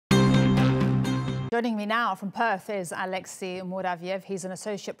Joining me now from Perth is Alexey Muraviev. He's an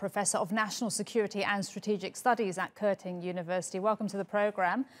Associate Professor of National Security and Strategic Studies at Curtin University. Welcome to the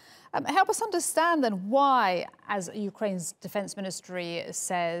programme. Help us understand then why, as Ukraine's Defence Ministry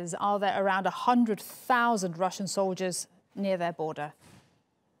says, are there around 100,000 Russian soldiers near their border?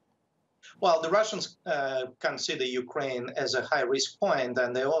 Well, the Russians consider Ukraine as a high-risk point,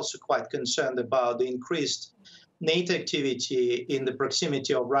 and they're also quite concerned about the increased NATO activity in the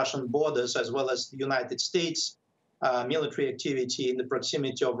proximity of Russian borders, as well as the United States military activity in the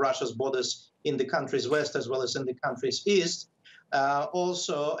proximity of Russia's borders in the country's west, as well as in the country's east.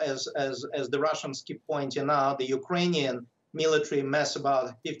 Also, as the Russians keep pointing out, the Ukrainian military mass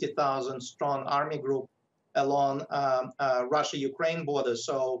about 50,000 strong army group along Russia-Ukraine border.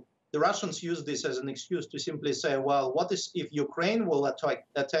 So the Russians use this as an excuse to simply say, well, what is if Ukraine will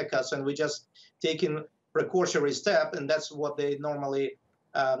attack us and we just taking precautionary step? And that's what they normally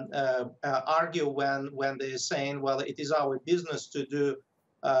argue when they're saying, well, it is our business to do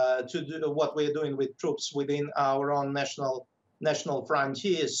what we're doing with troops within our own national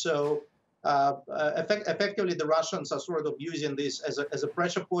frontiers. So effectively, the Russians are sort of using this as a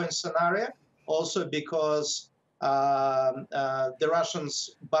pressure point scenario, also because the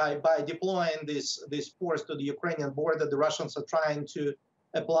Russians, by deploying this force to the Ukrainian border, the Russians are trying to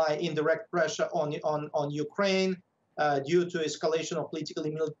apply indirect pressure on Ukraine due to escalation of political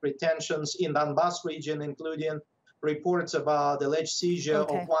and military tensions in Donbas region, including reports about alleged seizure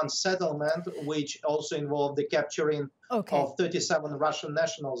of one settlement, which also involved the capturing of 37 Russian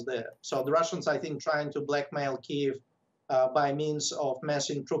nationals there. So the Russians, I think, trying to blackmail Kyiv by means of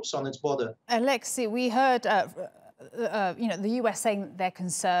massing troops on its border. Alexey, we heard the US saying they're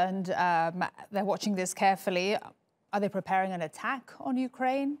concerned, they're watching this carefully. Are they preparing an attack on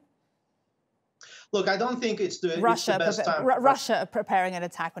Ukraine? Look, I don't think it's the best time. Russia preparing an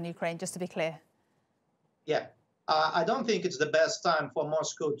attack on Ukraine, just to be clear. Yeah. I don't think it's the best time for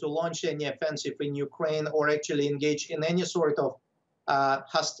Moscow to launch any offensive in Ukraine or actually engage in any sort of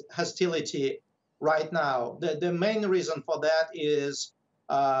hostility right now. The main reason for that is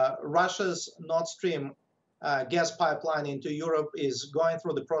Russia's Nord Stream gas pipeline into Europe is going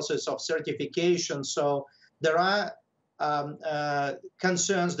through the process of certification. So there are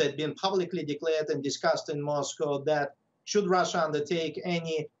concerns that have been publicly declared and discussed in Moscow that should Russia undertake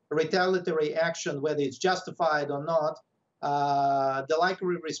any retaliatory action, whether it's justified or not, the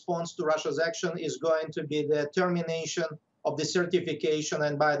likely response to Russia's action is going to be the termination of the certification,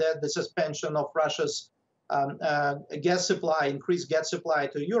 and by that, the suspension of Russia's gas supply, increased gas supply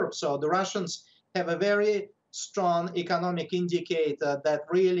to Europe. So the Russians have a very strong economic indicator that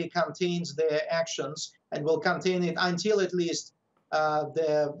really contains their actions and will contain it until at least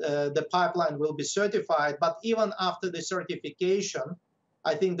the pipeline will be certified. But even after the certification,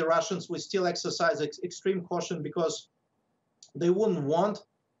 I think the Russians will still exercise extreme caution because they wouldn't want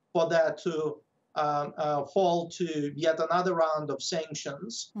for that to fall to yet another round of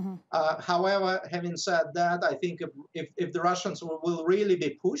sanctions. However, having said that, I think if the Russians will really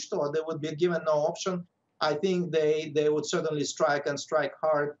be pushed or they would be given no option, I think they would certainly strike and strike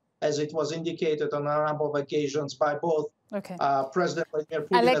hard, as it was indicated on a number of occasions by both President Vladimir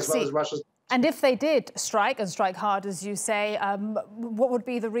Putin Alexey, as well as Russia's. And if they did strike and strike hard, as you say, what would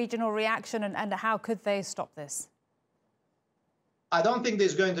be the regional reaction and how could they stop this? I don't think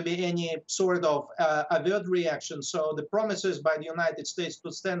there's going to be any sort of overt reaction. So the promises by the United States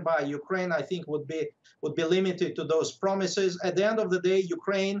to stand by Ukraine, I think, would be limited to those promises. At the end of the day,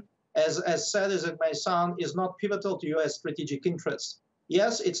 Ukraine, as sad as it may sound, is not pivotal to U.S. strategic interests.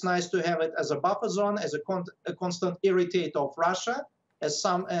 Yes, it's nice to have it as a buffer zone, as a constant irritate of Russia, as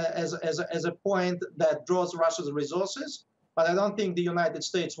a point that draws Russia's resources. But I don't think the United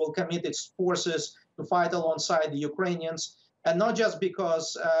States will commit its forces to fight alongside the Ukrainians. And not just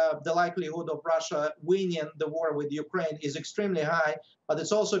because the likelihood of Russia winning the war with Ukraine is extremely high, but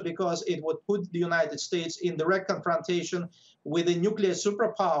it's also because it would put the United States in direct confrontation with a nuclear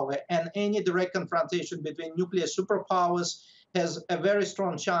superpower, and any direct confrontation between nuclear superpowers has a very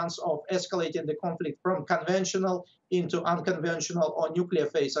strong chance of escalating the conflict from conventional into unconventional or nuclear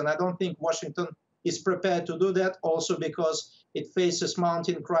phase. And I don't think Washington is prepared to do that, also because it faces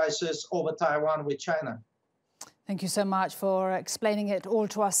mounting crisis over Taiwan with China. Thank you so much for explaining it all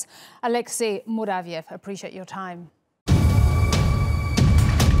to us. Alexey Muraviev, appreciate your time.